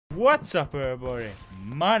What's up, everybody?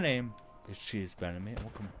 My name is Cheesebellamy, and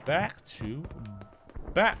welcome back to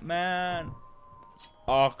Batman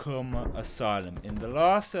Arkham Asylum. In the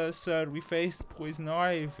last episode, we faced Poison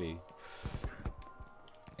Ivy.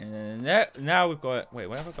 And now we've got... Wait,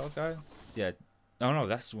 where have I got to go? Yeah. Oh no,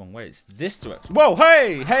 that's the wrong way. It's this direction. Whoa,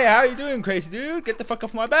 hey! Hey, how you doing, crazy dude? Get the fuck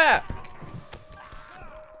off my back!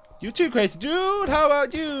 You too, crazy dude! How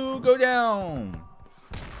about you? Go down!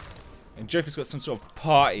 And Joker's got some sort of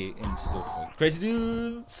party in store for crazy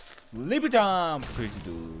dude. Sleepy time for crazy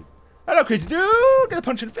dude. Hello, crazy dude! Get a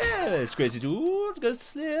punch in the face, crazy dude! Go to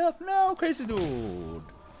sleep now, crazy dude!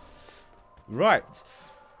 Right.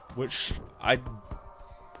 Which, I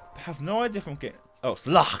have no idea if I'm getting... Oh, it's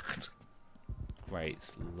locked! Great,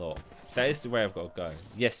 it's locked. That is the way I've got to go.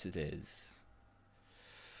 Yes, it is.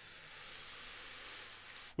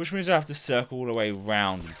 Which means I have to circle all the way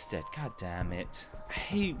round instead. God damn it. I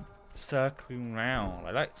hate circling round.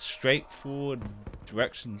 I like straightforward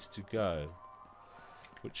directions to go.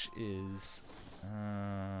 Which is...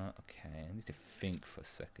 okay, I need to think for a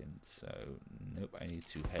second. So, nope, I need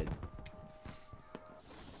to head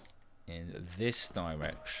in this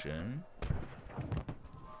direction.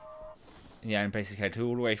 Yeah, and basically head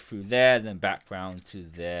all the way through there, then back round to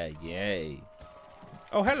there. Yay.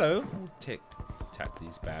 Oh, hello. We'll attack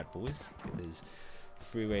these bad boys. Get those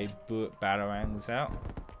freeway batarangs out.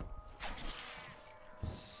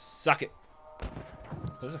 Suck it.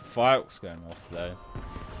 There's a fireworks going off, though.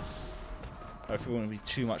 Hopefully it won't be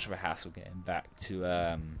too much of a hassle getting back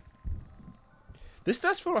to, This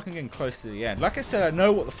does feel like I'm getting close to the end. Like I said, I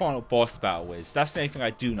know what the final boss battle is. That's the only thing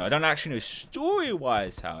I do know. I don't actually know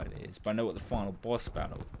story-wise how it is, but I know what the final boss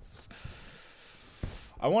battle is.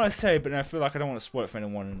 I want to say, but I feel like I don't want to spoil it for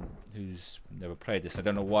anyone who's never played this. I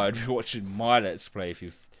don't know why I'd be watching my Let's Play if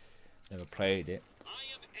you've never played it. I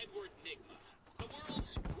am Edward Nigma, the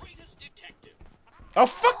world's greatest detective. Oh,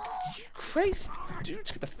 fuck! You crazy dude,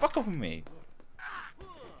 get the fuck off of me.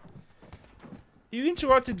 You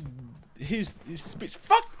interrupted his speech.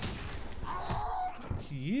 Fuck! Fuck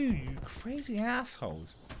you crazy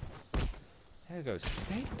assholes. There we go.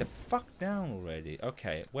 Stay the fuck down already.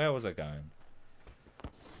 Okay, where was I going?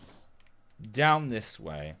 Down this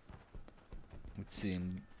way. Let's see.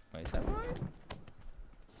 Wait, is that right?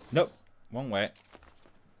 Nope. Wrong way.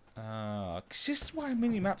 It's just why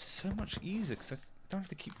mini-map's so much easier, because I don't have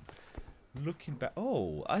to keep looking back.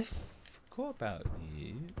 Oh, I forgot about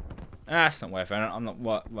you. That's not worth it. I'm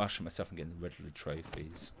not rushing myself and getting rid of the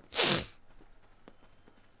trophies.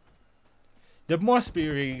 There must be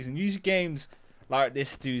a reason. Usually games like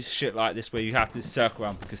this do shit like this where you have to circle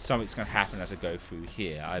around because something's going to happen as I go through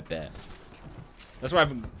here, I bet. That's why I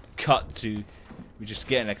haven't cut to... We're just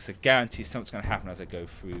getting it because I guarantee something's going to happen as I go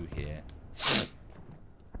through here.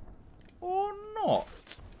 Or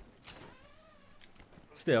not.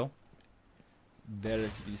 Still. Better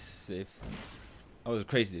to be safe. Oh, there's a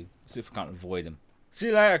crazy dude. See if I can't avoid him. See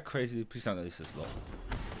you later, crazy dude. Please don't know this is locked.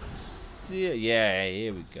 See ya. Yeah,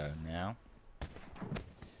 here we go now.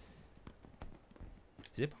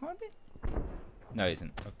 Is it behind me? No, it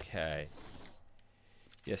isn't. Okay.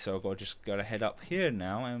 Yeah, so I've got to just gotta head up here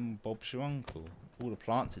now and Bob's your uncle. All the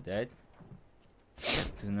plants are dead.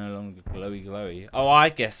 Because they're no longer glowy. Oh, I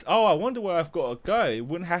guess. Oh, I wonder where I've got to go. It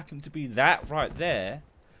wouldn't happen to be that right there.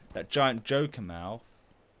 That giant Joker mouth.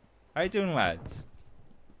 How you doing, lads?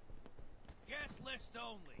 Guest list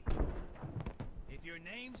only. If your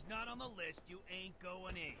name's not on the list, you ain't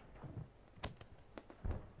going in.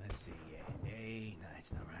 Let's see. A. No,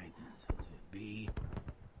 it's not right. So it's B.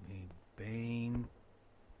 Bane.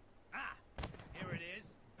 Ah, here it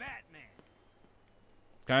is. Batman.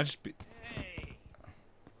 Can I just be... Hey,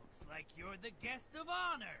 looks like you're the guest of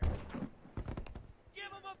honor. Give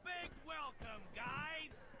him a big welcome,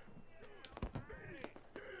 guys.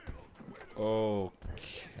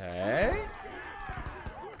 Okay.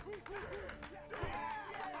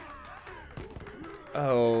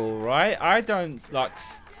 Alright, I don't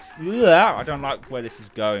like where this is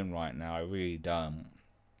going right now. I really don't.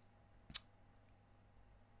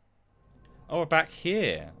 Oh, we're back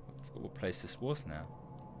here. I forgot what place this was now.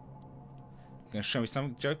 You gonna show me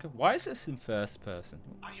something, Joker? Why is this in first person?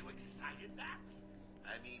 Are you excited, Bats?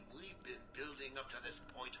 I mean, we've been building up to this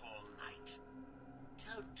point all night.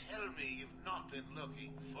 Don't tell me you've not been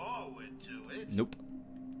looking forward to it. Nope.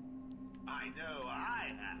 I know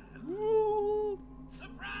I have. Woo.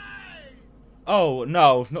 Surprise! Oh,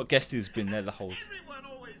 no, not guessed who's been there the whole... Everyone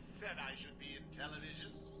always said I should be in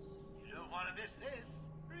television. You don't want to miss this,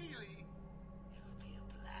 really. It'll be a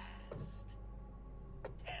blast.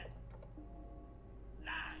 10,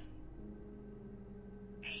 9,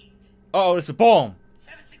 8. Oh, it's a bomb.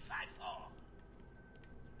 7, 6, 5,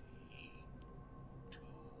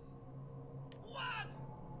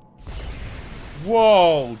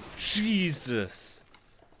 Whoa, Jesus.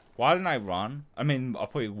 Why didn't I run? I mean, I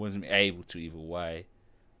probably wasn't able to either way.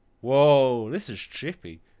 Whoa, this is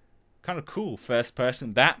trippy. Kind of cool, first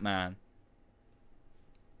person Batman.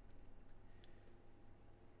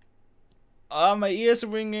 My ears are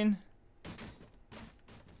ringing.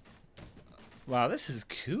 Wow, this is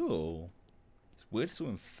cool. It's weird it's all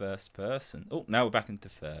in first person. Oh, now we're back into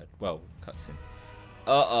third. Well, cutscene.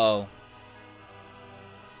 Uh-oh.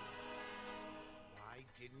 Why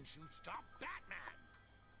didn't you stop Batman?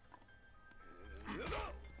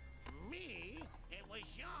 Me? It was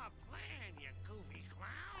your plan, you goofy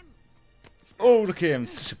clown. Oh, look at him.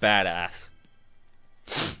 He's such a badass.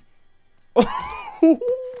 I'm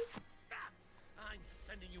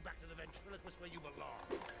sending you back to the ventriloquist where you belong.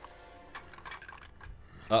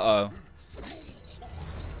 Uh-oh.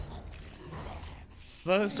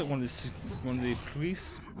 That looks like one of the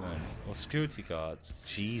policemen or security guards.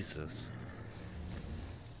 Jesus.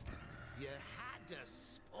 You had to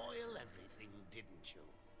spoil everything, didn't you?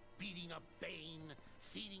 Beating up Bane,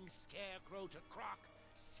 feeding Scarecrow to Croc,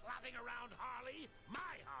 slapping around Harley,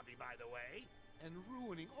 my hobby by the way, and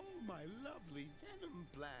ruining all my lovely Venom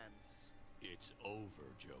plans. It's over,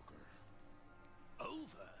 Joker.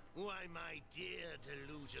 Over? Why, my dear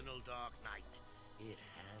delusional Dark Knight, it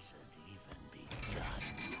hasn't even begun.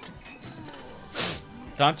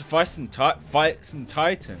 Time to fight some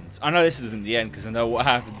titans. I know this isn't the end because I know what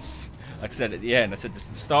happens. Like I said at the end, I said this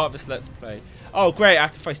at the start of this Let's Play. Oh great, I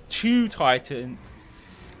have to face 2 titans.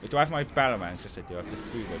 Wait, do I have my battle man? Yes, I do. I have the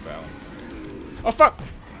 3-way battle. Oh fuck!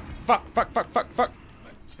 Fuck! Fuck! Fuck! Fuck! Fuck!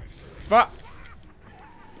 Fuck!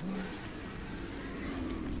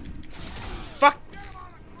 Fuck!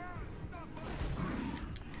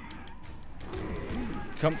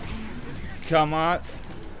 Come on!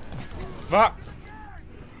 Fuck!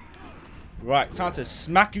 Right, time to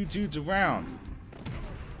smack you dudes around.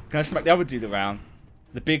 Can I smack the other dude around?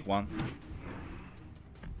 The big one.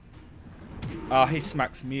 Ah, he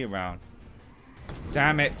smacks me around.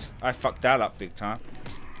 Damn it. I fucked that up big time.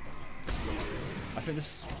 I think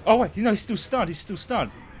this... Oh wait, you know, he's still stunned. He's still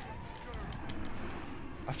stunned.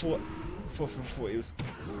 I thought he was...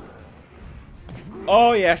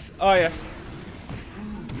 Oh yes, oh yes.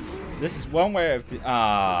 This is one way of...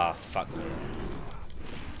 Ah, fuck.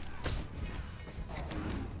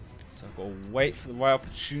 So I've got to wait for the right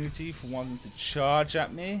opportunity for one of them to charge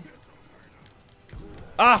at me.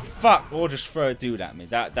 Ah, fuck! Or just throw a dude at me.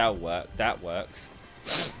 That'll work. That works.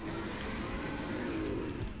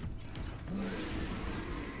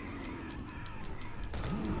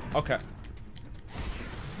 Okay.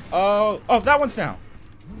 Oh, that one's down.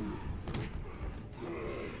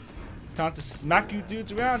 Time to smack you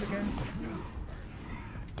dudes around again.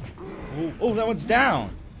 Oh, that one's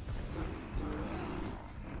down.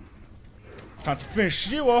 Time to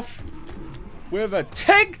finish you off with a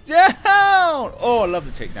takedown. Oh, I love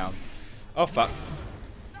the takedown. Oh, fuck.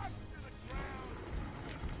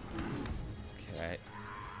 Okay.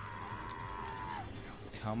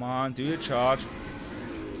 Come on, do your charge.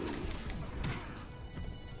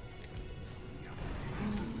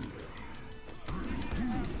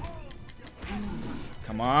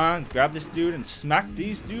 Come on, grab this dude and smack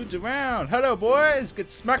these dudes around. Hello, boys.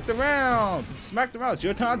 Get smacked around. Get smacked around. It's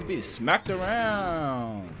your time to be smacked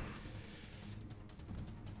around.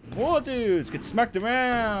 More dudes. Get smacked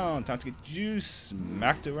around. Time to get you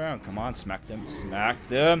smacked around. Come on, smack them. Smack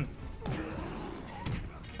them.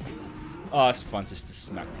 Oh, it's fun just to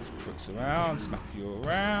smack these pricks around. Smack you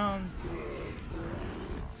around.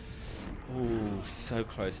 Ooh, so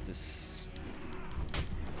close to...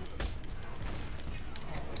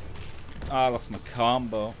 I lost my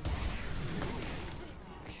combo.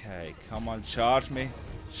 Okay, come on, charge me.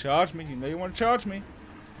 Charge me, you know you want to charge me.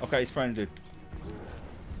 Okay, he's trying to do.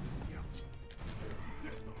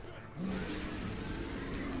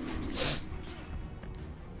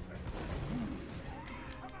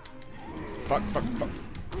 Fuck, fuck, fuck.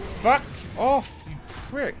 Fuck off, you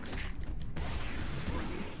pricks.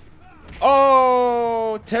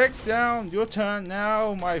 Oh, take down. Your turn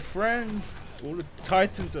now, my friends. All the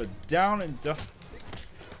titans are down and dust.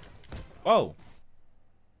 Oh.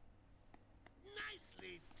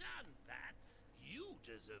 Nicely done, Bats. You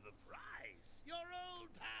deserve a prize. Your old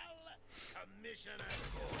pal, Commissioner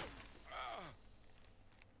Gordon.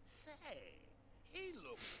 Say, he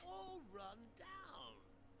looks all run down.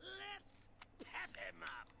 Let's pep him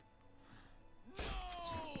up. No!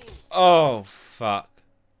 Oh, fuck.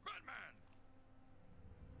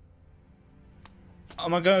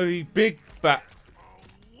 Am I going to be big bat?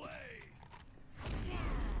 Here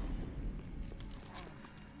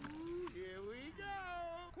we go.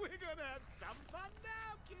 We're gonna have some fun.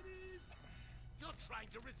 You're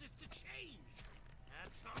trying to resist the change.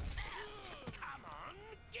 That's not fair. Come on,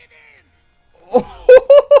 get in.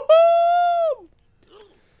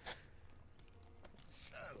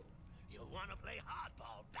 So, you want to play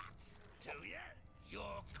hardball, bats, do you?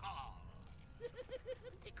 Your call.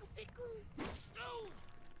 Pickle, pickle. No.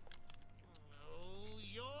 Oh,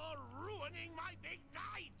 you're ruining my big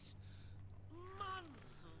night.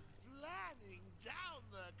 Months of planning down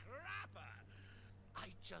the crapper. I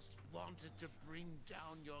just wanted to bring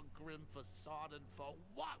down your grim facade and for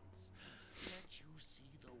once let you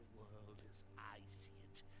see the world as I see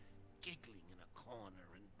it, giggling in a corner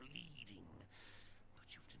and bleeding.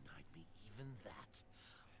 But you've denied me even that.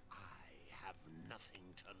 I have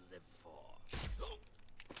nothing to live for.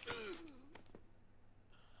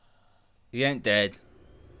 He ain't dead.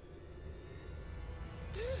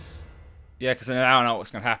 Yeah, because now I know what's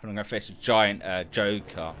going to happen. I'm going to face a giant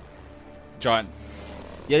Joker. Giant.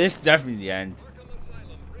 Yeah, this is definitely the end. Arkham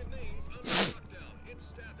Asylum remains under lockdown. Its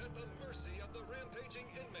staff at the mercy of the rampaging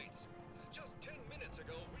inmates. Just 10 minutes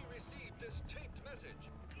ago, we received this taped message.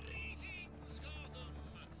 Greetings, Gotham.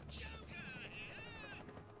 Joker here.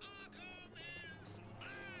 Arkham is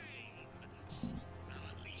mine. Soon I'll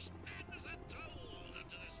unleash madness untold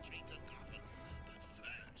onto the streets of Gotham. But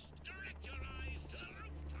first, direct your eyes to the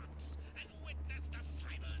rooftops and witness the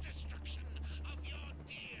final destruction of your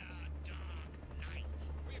dear Dark Knight.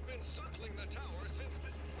 We've been circling the tower since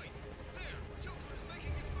this point. There, Joker is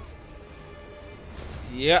making his move.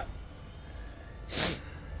 Yep.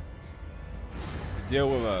 Deal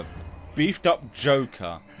with a beefed up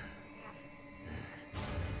Joker.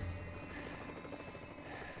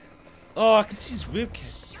 Oh, I can see his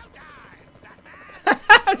ribcage.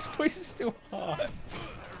 His voice is still hard.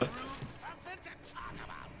 Something to talk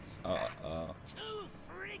about. Uh-oh. Two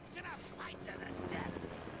freaks in a fight to the death.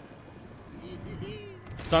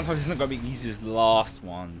 Sometimes it's not gonna be easy as the last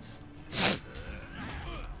ones. And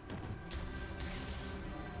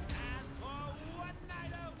for one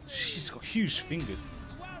night only, She's got huge fingers.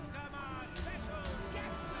 welcome our special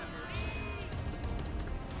guest referee.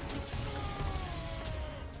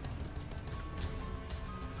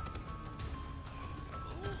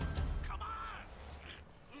 Come on!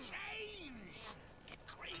 Change! Get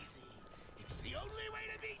crazy. It's the only way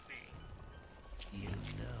to beat me. You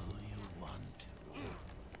know you want to.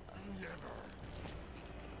 Never.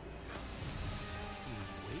 You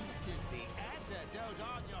wasted the antidote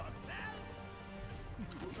on yourself?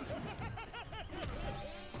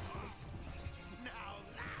 Now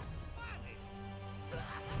that's funny.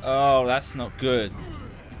 Oh, that's not good.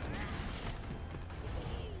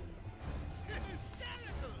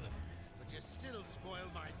 Hysterical. But you still spoil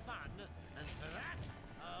my fun, and for that,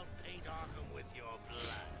 I'll paint Arkham with your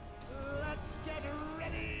blood. Let's get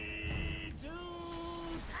ready to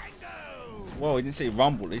tango! Whoa, he didn't say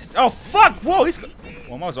rumble. Oh, fuck! Whoa, he's got...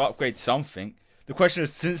 Well, I might as well upgrade something. The question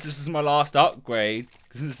is, since this is my last upgrade,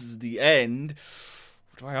 because this is the end,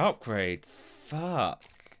 what do I upgrade? Fuck.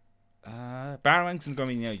 Batarangs are going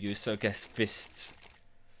to be no use, so I guess fists.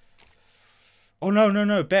 Oh,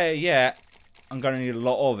 no. Better yet, I'm going to need a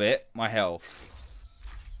lot of it. My health.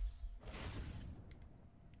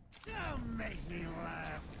 Don't make me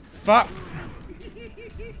laugh. Fuck. Hey,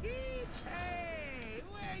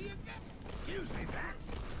 where you go? Excuse me,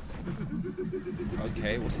 Bats.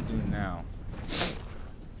 Okay, what's he doing now?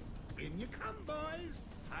 In you come, boys.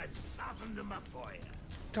 I've softened them up for you.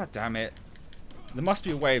 God damn it. There must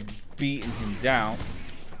be a way of beating him down.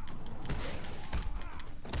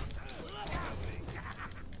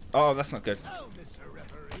 Oh, that's not good. Oh, Mr.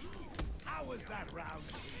 Referee, how was that round?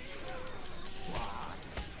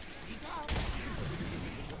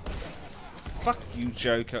 Fuck you,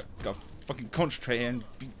 Joker. Gotta fucking concentrate and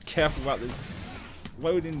be careful about the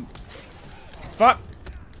exploding. Fuck!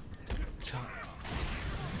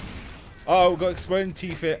 Oh, we've got exploding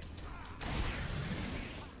teeth here.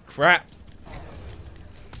 Crap.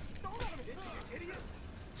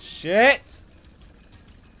 Shit!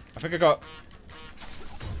 I think I got...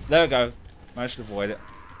 There we go. Managed to avoid it.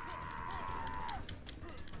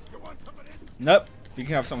 Nope. You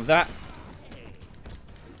can have some of that.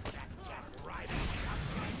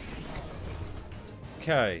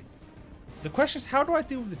 Okay. The question is, how do I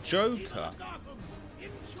deal with the Joker? Gotham,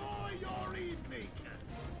 enjoy your evening.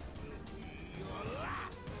 Your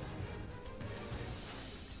last.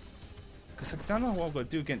 Because I don't know what I'm going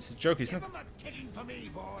to do against the Joker. He's Give not... him a kicking for me,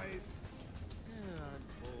 boys. I'm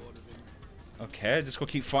bored of him. Okay, I just got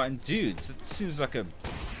to keep fighting dudes. It seems like a...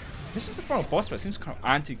 This is the final boss, but it seems kind of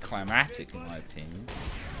anticlimactic in my opinion.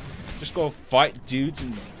 Just got to fight dudes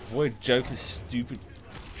and avoid Joker's stupid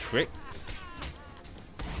tricks.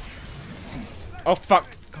 Oh fuck!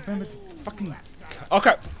 God damn it, fucking.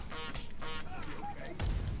 Okay.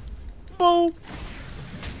 Bull.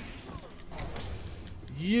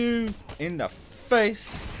 You in the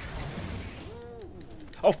face.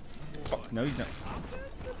 Oh fuck! No, you don't.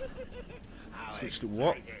 Switch to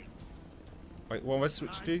what? Wait, what was I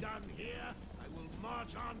switch to? Done here. I will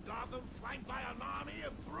march on Gotham flanked by an army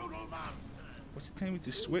of brutal monsters. What's it telling me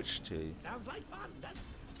to switch to? Sounds like fun, doesn't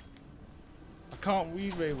it? I can't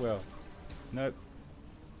read very well. Nope.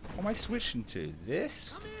 What am I switching to?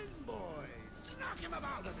 This? Come in, boys. Knock him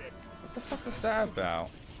about a bit. What the fuck was that about?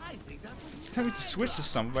 I think that's It's telling me to switch to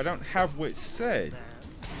something, but I don't have what it said.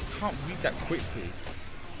 I can't read that quickly.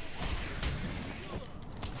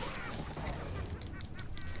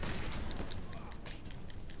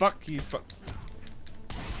 Fuck you, fuck.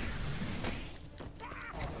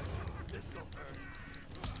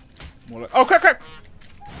 More like. Oh crap, crap!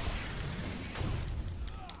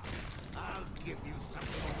 I'll give you some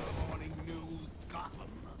sort of morning news, Gotham.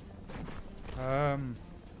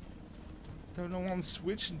 Don't know what I'm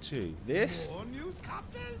switching to. This? More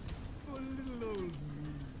newscopters? For little old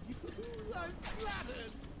me. I'm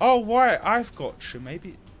flattered. Oh, right, I've got you.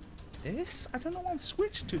 Maybe this? I don't know what I'm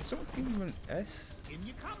switching to. Someone give me an S. In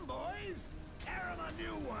you come, boys. Tear 'em a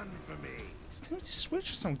new one for me. It's telling me to switch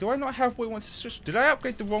to something. Do I not have what it wants to switch? Did I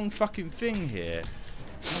upgrade the wrong fucking thing here?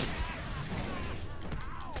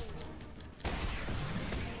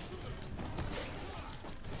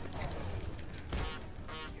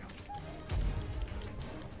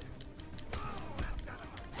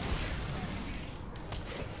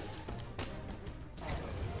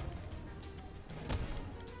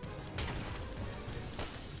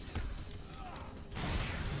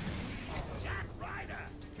 Jack Ryder,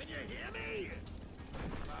 can you hear me?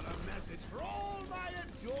 Got a message for all my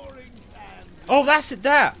adoring fans. Oh, that's it,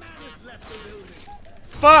 that! Man has left the building.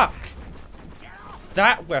 Fuck! It's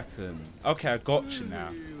that weapon. Okay, I got you now.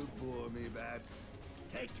 You bore me, Bats.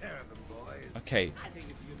 Take care of them, boys. Okay, I think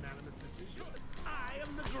it's a unanimous decision. I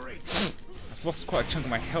am the great. I've lost quite a chunk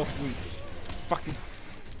of my health. We fucking.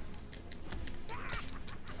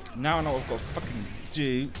 Now I know what I've got to fucking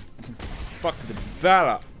do. I can fuck the bell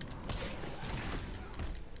up.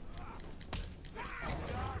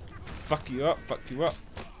 Fuck you up, fuck you up.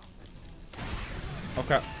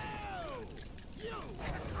 Okay.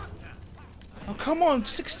 Oh, come on,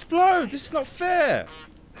 just explode. This is not fair.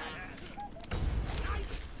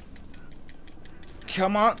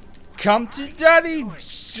 Come on. Come to daddy,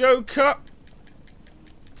 Joker.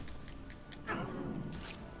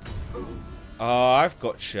 Oh, I've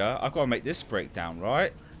got you. I've got to make this breakdown,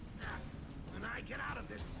 right? When I get out of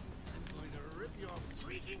this, I'm going to rip your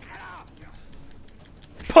freaking head off.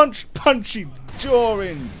 Punch, punchy jaw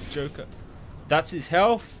in, Joker. That's his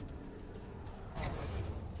health.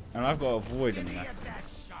 And I've got to avoid him Give me now. your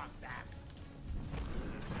best shot, Bats.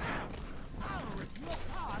 I'll rip you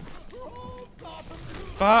apart. Oh, Gotham.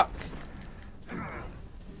 Fuck.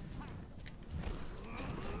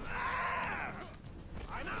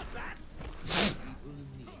 I'm out, Bats.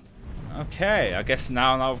 Okay, I guess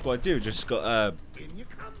now all I've got to do just got In you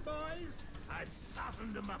come, boys. I've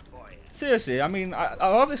softened them up for you. seriously, I mean, I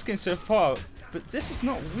love this game so far, but this is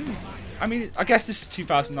not really. I mean, I guess this is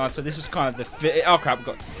 2009, so this was kind of the fit. Oh crap, we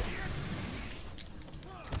got.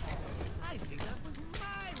 I think that was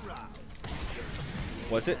my round.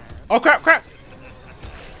 Was it? Oh crap, crap!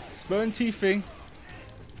 Spurring teething.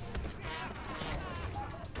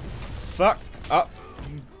 Fuck up,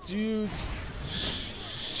 you dudes.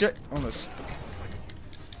 Shit on the.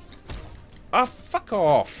 Ah, fuck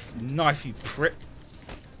off, knife, you prick.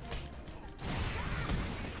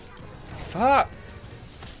 Fuck.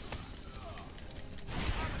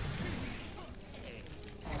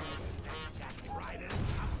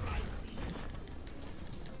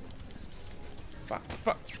 Fuck,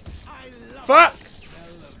 fuck. Fuck!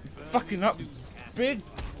 Fucking up big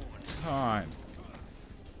time.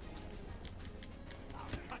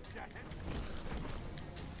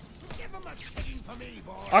 Give 'em a sticking for me,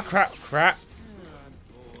 boys. Oh crap, crap.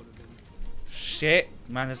 Shit.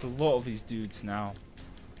 Man, there's a lot of these dudes now.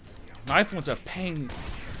 Knife ones are a pain in the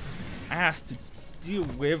ass to deal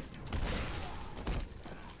with.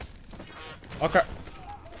 Okay.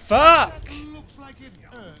 Fuck! Looks like it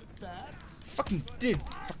hurt, Bats. Fucking did,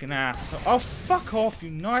 fucking ass. Oh, fuck off, you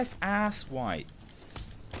knife ass white.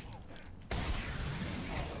 I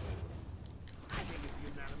think it's a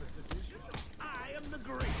unanimous decision. I am the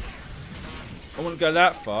greatest. I wouldn't go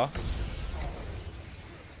that far.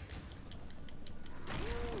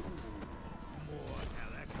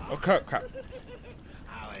 Oh crap, crap.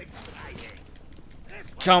 How exciting.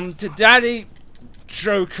 This Come to daddy,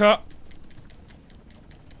 Joker.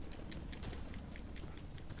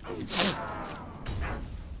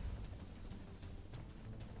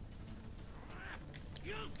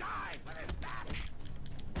 Die for this bat.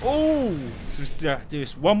 Oh, just do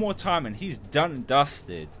this one more time and he's done and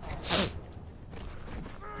dusted.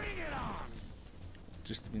 Bring it on.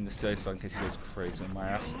 Just to be in the safe side in case he goes crazy on my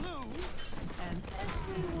ass. Lose, and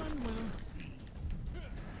everyone will see.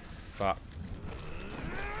 Fuck.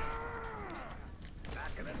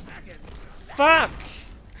 Back in a second. Fuck!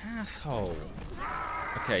 Asshole.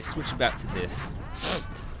 Okay, switching back to this.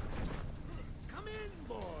 Come in,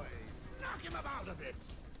 boys. Knock him about a bit.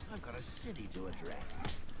 I've got a city to address.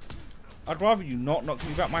 I'd rather you not knock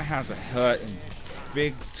me back. My hands are hurting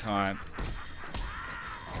big time.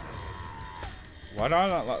 Why do I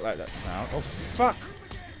not like that sound? Oh, fuck!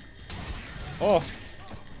 Off!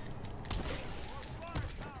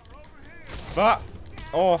 Fuck!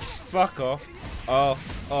 Off! Fuck off!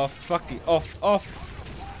 Off! Off! Fuck it! Off! Off!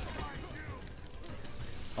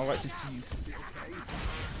 I'd like to see you.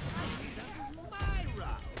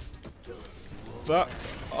 Fuck!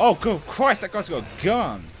 Oh, God! Christ! That guy's got a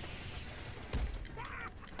gun!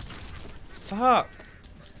 Fuck!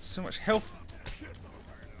 So much health.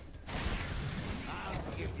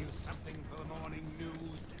 I'll give you something for the morning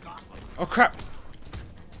news, Gotham. Oh crap!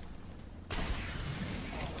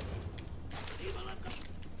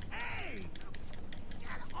 Hey! Get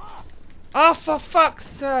off! Oh, for fuck's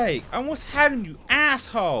sake! I almost had him, you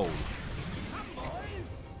asshole! Come,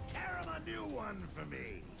 boys. Tear him a new one for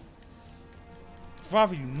me. I'd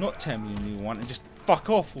rather you not tell me a new one and just fuck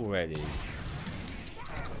off already.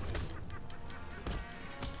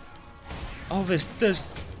 Oh, there's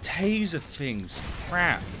taser things.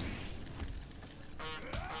 Crap.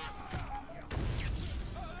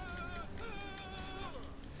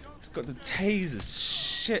 It's got the tasers.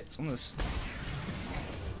 Shit on this.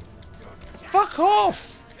 Fuck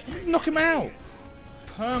off! Knock him out.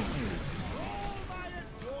 Permanently.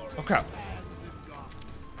 Oh crap.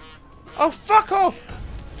 Oh, fuck off!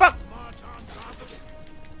 Fuck!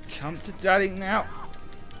 Come to daddy now.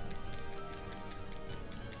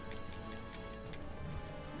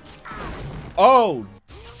 Oh,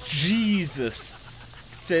 Jesus.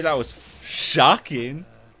 Say that was shocking.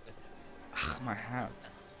 Ugh, my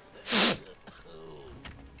hat. I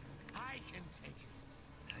can take it.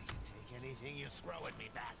 I can take anything you throw at me,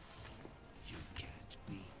 bats. You can't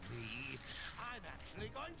beat me. I'm actually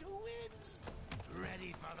going to win.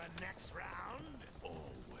 Ready for the next round? Always.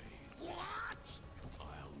 What?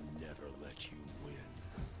 I'll never let you win.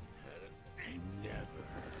 Never.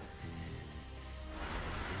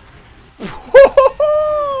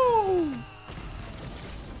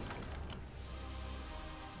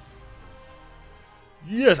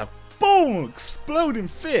 Yes, a boom! Exploding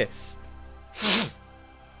fist!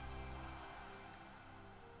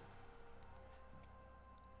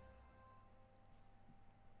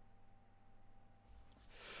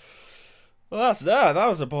 Well, that's that. That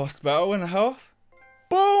was a boss battle and a half.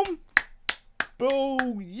 Boom!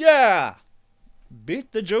 Boom! Yeah!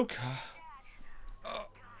 Beat the Joker. I'm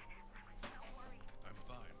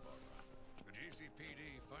fine, Barbara. The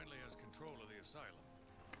GCPD finally has control of the asylum.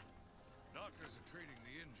 Doctors are treating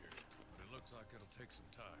the injured, but it looks like it'll take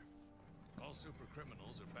some time. All super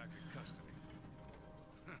criminals are back in custody.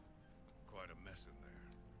 Quite a mess in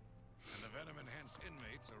there. And the venom-enhanced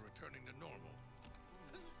inmates are returning to normal.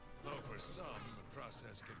 Though for some, the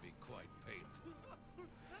process can be quite painful.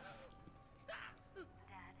 Dad,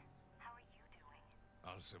 how are you doing?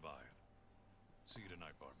 I'll survive. See you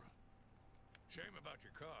tonight, Barbara. Shame about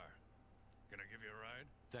your car. Can I give you a ride?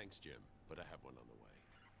 Thanks, Jim, but I have one on the way.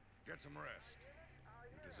 Get some rest.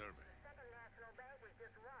 You deserve it. Second National Bank was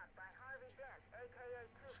just robbed by Harvey Dent, a.k.a.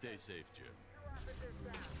 Stay safe, Jim. Two officers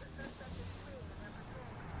down. The suspect is fleeing in their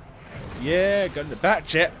patrol. Yeah, got in the back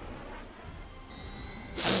jet.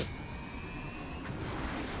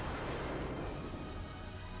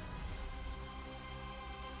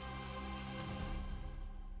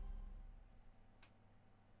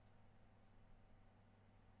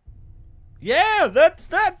 Yeah, that's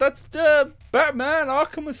that. That's the Batman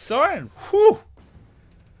Arkham Asylum. Whew.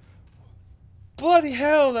 Bloody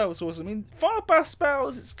hell, that was awesome. I mean, final boss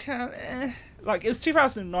battles, it's kind of like, it was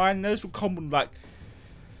 2009. Those were common, like,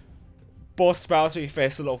 boss battles where you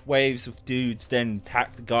face a lot of waves of dudes, then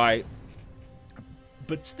attack the guy.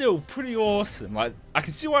 But still, pretty awesome. Like, I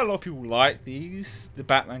can see why a lot of people like these, the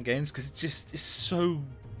Batman games, because it's so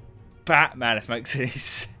Batman, if it makes any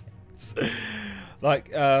sense.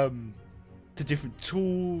 Like, the different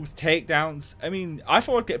tools, takedowns. I mean, I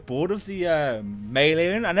thought I'd get bored of the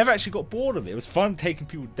meleeing. I never actually got bored of it. It was fun taking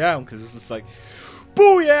people down because it's just like,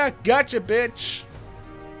 booyah, gotcha, bitch.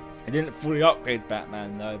 I didn't fully upgrade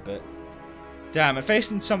Batman though, but damn, and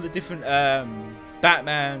facing some of the different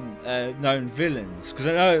Batman known villains, because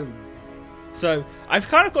I know. So I've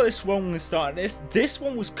kind of got this wrong when starting this. This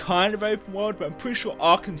one was kind of open world, but I'm pretty sure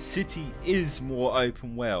Arkham City is more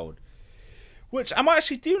open world, which I might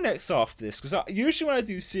actually do next after this. Because usually when I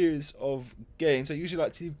do series of games, I usually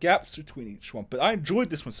like to leave gaps between each one. But I enjoyed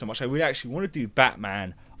this one so much, I really actually want to do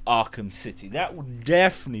Batman Arkham City. That will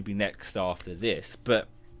definitely be next after this. But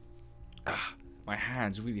my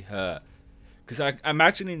hands really hurt. Because I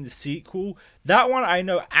imagine in the sequel, that one I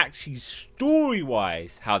know actually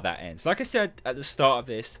story-wise how that ends. Like I said at the start of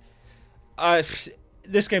this,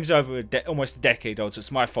 this game's over almost a decade old, so it's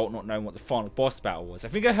my fault not knowing what the final boss battle was. I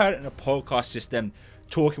think I heard it in a podcast, just them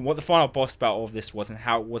talking what the final boss battle of this was and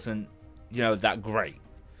how it wasn't, you know, that great.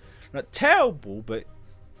 Not terrible, but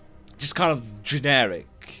just kind of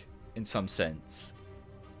generic in some sense.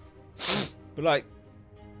 But like,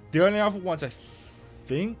 the only other ones I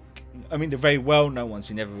think, I mean, the very well-known ones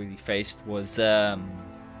we never really faced was how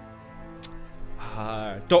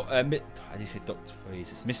do you say Dr. Freeze?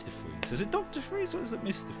 It's Mr. Freeze. Is it Dr. Freeze or is it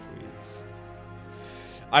Mr. Freeze?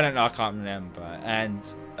 I don't know. I can't remember. And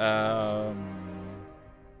I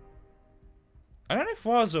don't know if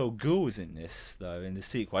Ra's al Ghul is in this though. In the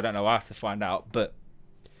sequel, I don't know. I have to find out. But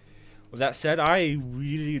with that said, I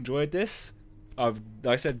really enjoyed this. Like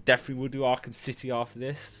I said, definitely will do Arkham City after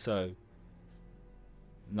this. So.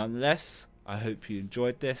 Nonetheless, I hope you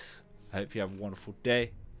enjoyed this. I hope you have a wonderful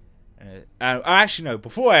day. And actually, no,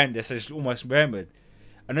 before I end this, I just almost remembered.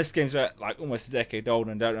 And this game's like almost a decade old,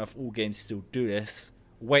 and I don't know if all games still do this.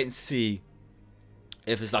 Wait and see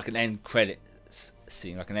if it's like an end credits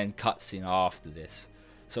scene, like an end cut scene after this.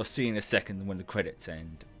 So I'll see you in a second when the credits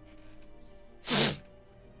end. Fuck it.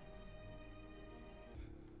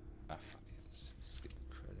 Just skip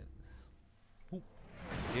the credits. Ooh,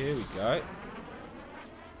 here we go.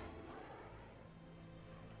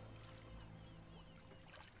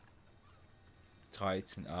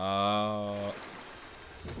 Titan. Oh,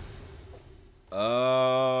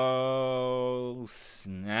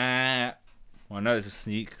 snap. Well, I know there's a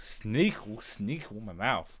sneakle in my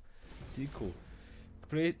mouth. Sequel.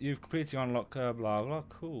 You've completed your unlock, blah, blah,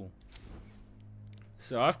 cool.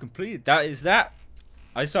 So I've completed, that is that.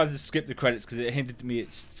 I decided to skip the credits because it hindered me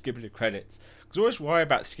at skipping the credits. Because I always worry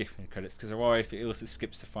about skipping the credits because I worry if it also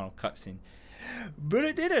skips the final cutscene. But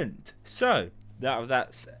it didn't. So,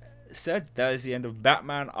 that's said, that is the end of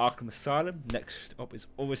Batman Arkham Asylum. Next up is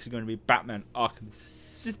obviously going to be Batman Arkham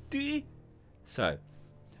City. So,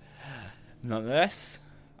 nonetheless,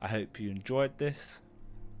 I hope you enjoyed this.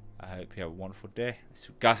 I hope you have a wonderful day. It's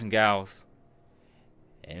guys and gals.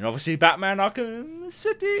 And obviously Batman Arkham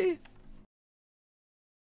City.